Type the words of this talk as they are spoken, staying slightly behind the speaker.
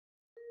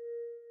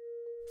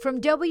From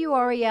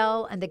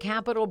WREL and the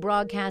Capital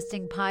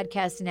Broadcasting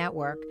Podcast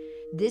Network,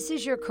 this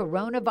is your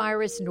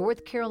Coronavirus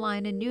North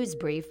Carolina News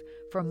Brief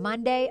for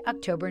Monday,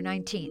 October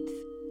 19th.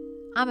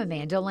 I'm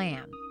Amanda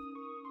Lamb.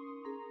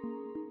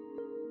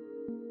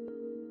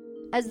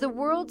 As the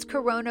world's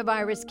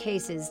coronavirus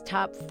cases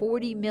top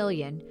 40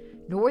 million,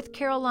 North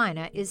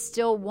Carolina is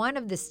still one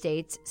of the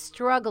states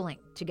struggling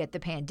to get the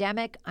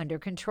pandemic under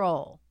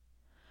control.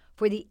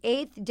 For the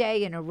 8th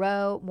day in a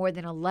row, more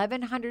than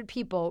 1,100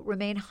 people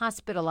remain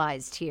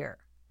hospitalized here.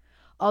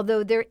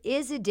 Although there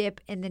is a dip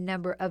in the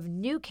number of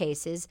new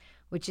cases,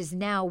 which is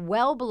now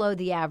well below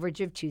the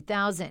average of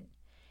 2,000.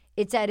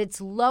 It's at its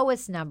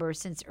lowest number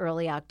since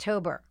early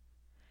October.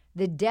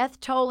 The death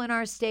toll in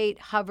our state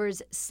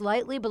hovers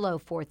slightly below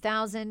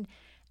 4,000,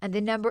 and the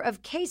number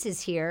of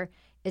cases here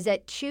is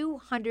at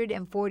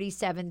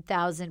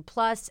 247,000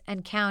 plus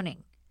and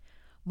counting.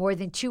 More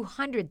than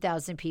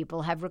 200,000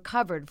 people have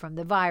recovered from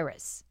the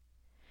virus.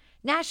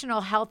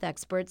 National health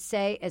experts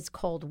say as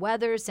cold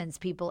weather sends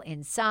people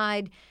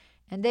inside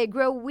and they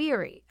grow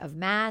weary of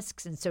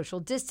masks and social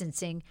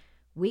distancing,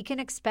 we can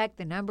expect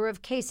the number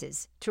of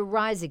cases to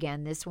rise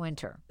again this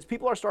winter. As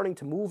people are starting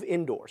to move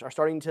indoors, are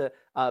starting to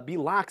be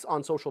lax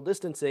on social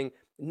distancing,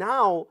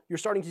 now you're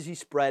starting to see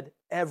spread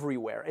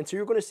everywhere. And so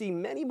you're going to see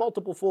many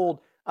multiple-fold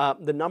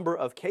the number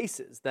of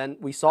cases than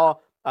we saw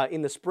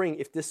in the spring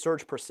if this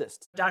surge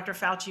persists. Dr.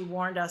 Fauci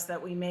warned us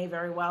that we may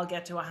very well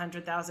get to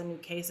 100,000 new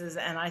cases,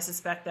 and I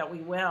suspect that we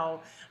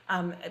will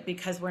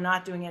because we're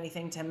not doing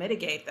anything to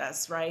mitigate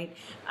this, right?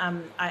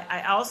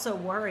 I also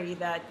worry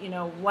that,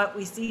 what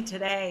we see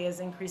today is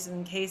increases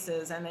in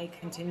cases and they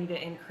continue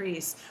to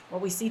increase.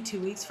 What we see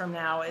 2 weeks from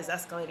now is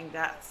escalating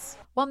deaths.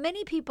 While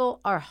many people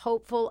are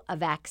hopeful a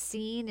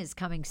vaccine is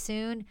coming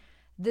soon,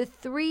 the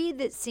three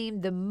that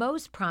seem the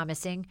most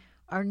promising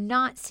are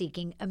not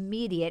seeking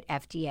immediate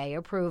FDA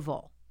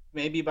approval.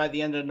 Maybe by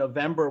the end of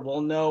November, we'll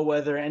know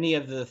whether any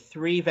of the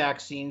 3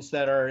 vaccines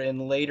that are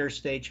in later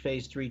stage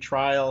phase 3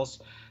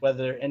 trials,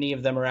 whether any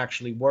of them are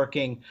actually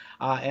working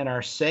and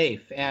are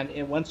safe.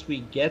 And once we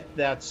get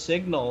that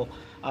signal,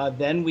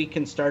 then we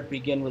can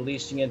begin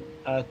releasing it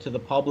to the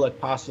public,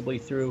 possibly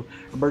through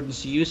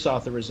emergency use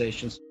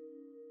authorizations.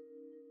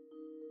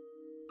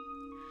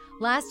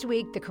 Last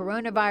week, the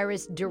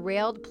coronavirus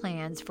derailed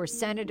plans for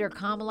Senator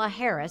Kamala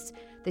Harris,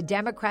 the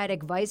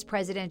Democratic vice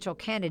presidential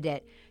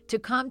candidate, to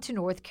come to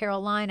North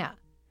Carolina.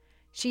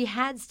 She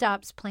had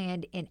stops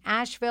planned in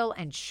Asheville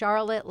and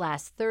Charlotte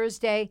last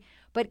Thursday,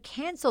 but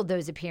canceled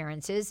those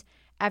appearances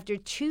after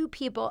 2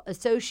 people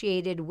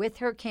associated with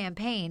her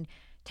campaign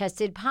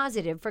tested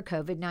positive for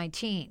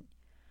COVID-19.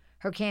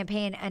 Her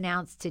campaign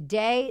announced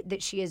today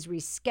that she has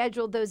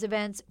rescheduled those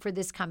events for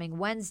this coming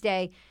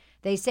Wednesday.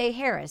 They say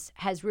Harris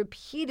has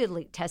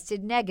repeatedly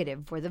tested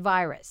negative for the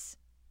virus.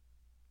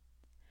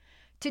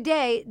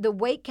 Today, the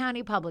Wake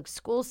County Public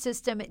School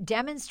System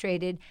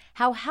demonstrated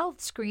how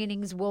health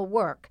screenings will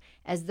work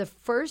as the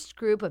first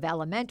group of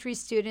elementary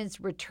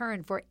students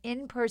return for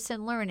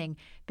in-person learning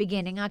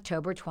beginning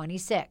October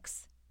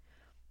 26.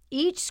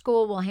 Each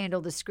school will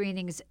handle the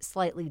screenings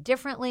slightly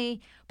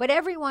differently, but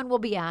everyone will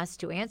be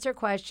asked to answer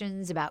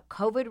questions about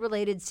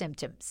COVID-related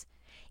symptoms.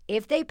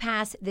 If they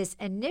pass this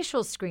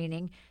initial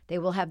screening, they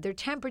will have their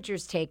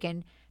temperatures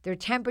taken. Their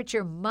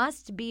temperature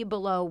must be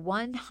below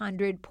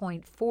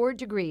 100.4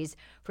 degrees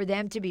for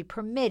them to be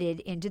permitted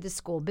into the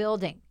school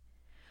building.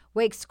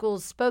 Wake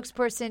School's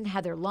spokesperson,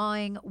 Heather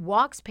Lawing,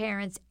 walks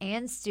parents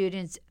and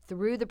students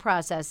through the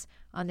process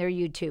on their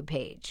YouTube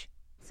page.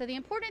 So the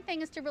important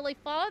thing is to really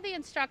follow the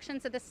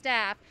instructions of the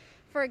staff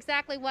for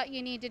exactly what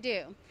you need to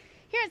do.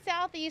 Here at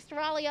Southeast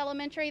Raleigh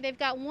Elementary, they've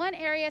got one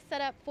area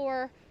set up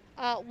for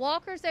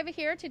walkers over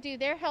here to do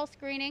their health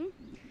screening.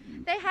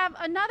 They have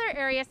another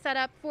area set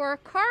up for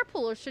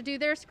carpoolers to do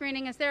their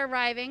screening as they're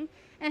arriving.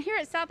 And here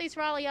at Southeast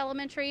Raleigh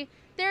Elementary,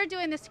 they're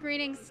doing the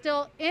screening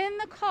still in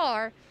the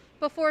car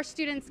before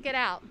students get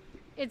out.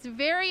 It's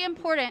very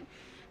important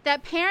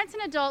that parents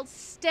and adults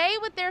stay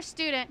with their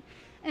student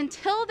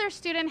until their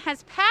student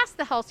has passed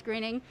the health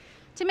screening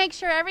to make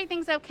sure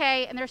everything's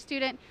okay and their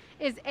student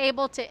is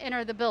able to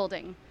enter the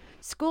building.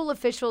 School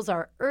officials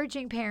are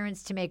urging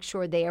parents to make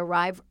sure they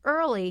arrive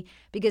early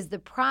because the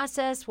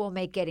process will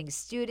make getting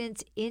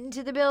students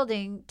into the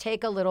building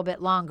take a little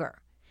bit longer.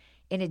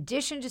 In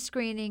addition to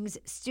screenings,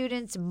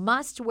 students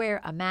must wear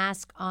a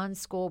mask on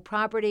school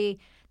property.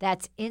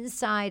 That's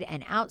inside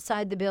and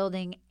outside the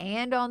building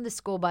and on the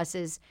school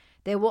buses.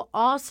 They will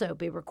also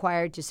be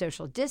required to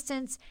social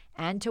distance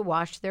and to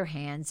wash their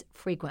hands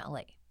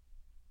frequently.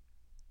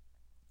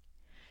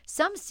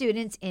 Some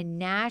students in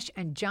Nash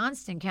and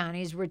Johnston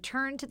counties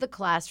returned to the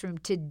classroom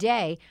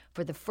today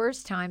for the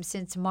first time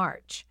since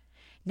March.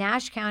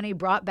 Nash County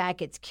brought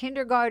back its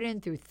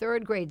kindergarten through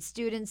 3rd grade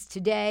students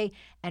today,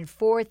 and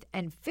 4th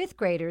and 5th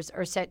graders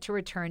are set to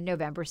return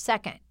November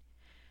 2nd.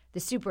 The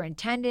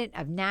superintendent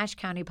of Nash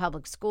County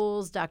Public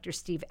Schools, Dr.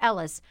 Steve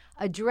Ellis,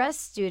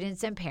 addressed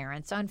students and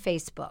parents on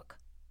Facebook.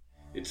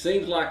 It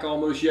seems like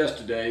almost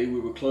yesterday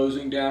we were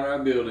closing down our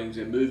buildings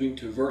and moving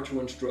to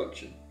virtual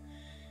instruction.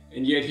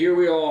 And yet here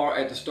we are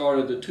at the start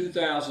of the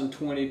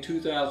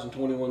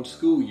 2020-2021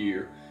 school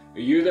year,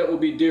 a year that will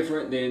be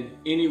different than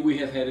any we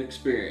have had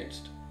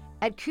experienced.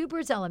 At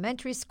Cooper's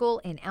Elementary School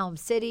in Elm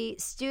City,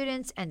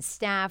 students and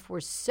staff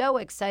were so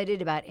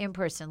excited about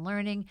in-person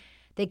learning,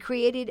 they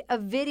created a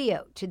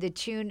video to the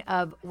tune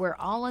of We're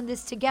All in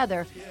This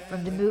Together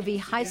from the movie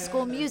High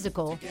School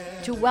Musical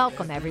to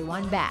welcome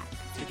everyone back.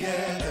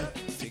 Together,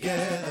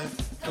 together,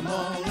 come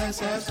on, let's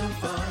have some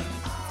fun.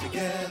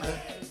 Together,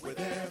 we're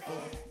there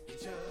for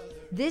each other.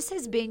 This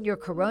has been your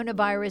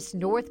Coronavirus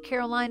North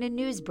Carolina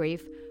News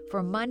Brief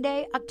for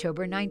Monday,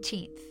 October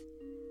 19th.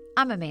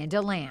 I'm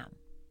Amanda Lamb.